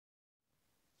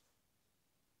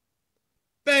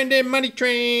Bandit money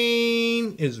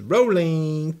train is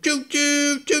rolling. Choo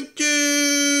choo choo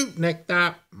choo. Next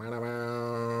up,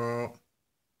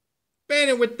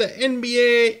 Bandit with the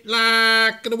NBA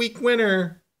Lock of the Week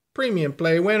winner, premium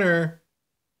play winner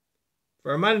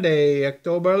for Monday,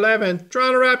 October 11th.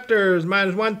 Toronto Raptors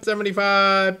minus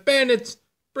 175. Bandits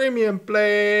premium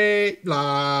play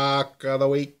Lock of the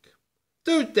Week.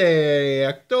 Tuesday,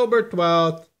 October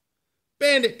 12th.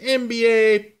 Bandit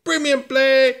NBA premium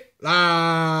play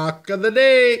Lock of the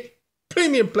Day.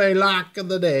 Premium play Lock of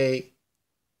the Day.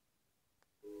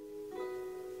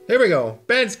 Here we go.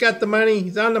 Bandit's got the money.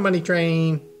 He's on the money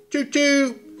train. Choo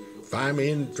choo. Find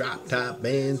me in drop top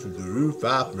bands with the roof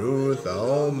off with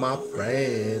all my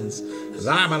friends. Cause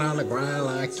I'm on the grind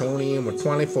like Tony and we're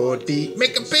 24 deep.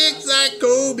 Making picks like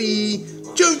Kobe.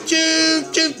 Choo choo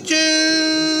choo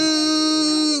choo.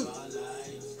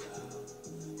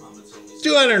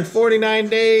 249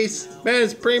 days.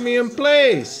 Bandit's premium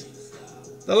plays.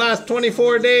 The last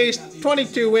 24 days,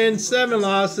 22 wins, 7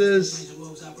 losses.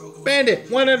 Bandit,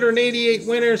 188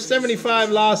 winners, 75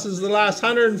 losses the last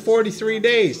 143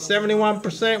 days.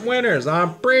 71% winners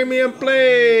on premium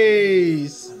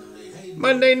plays.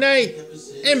 Monday night,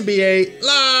 NBA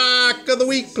Lock of the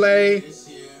Week play.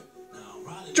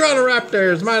 Toronto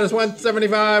Raptors, minus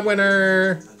 175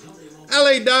 winner.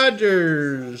 LA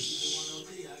Dodgers.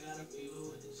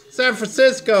 San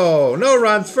Francisco, no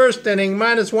runs, first inning,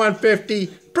 minus 150.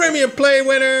 Premium play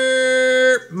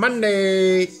winner.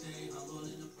 Monday.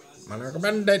 Monarch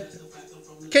Bandit,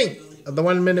 king of the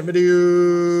 1 minute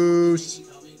videos.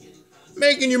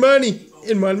 Making you money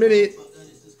in 1 minute.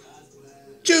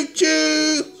 Choo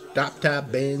choo. Top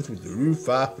bands with the roof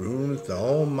off rooms to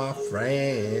all my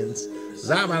friends.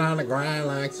 Zombing on the grind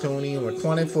like Tony and we're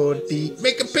 24 deep.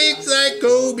 Making picks like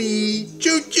Kobe.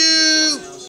 Choo choo.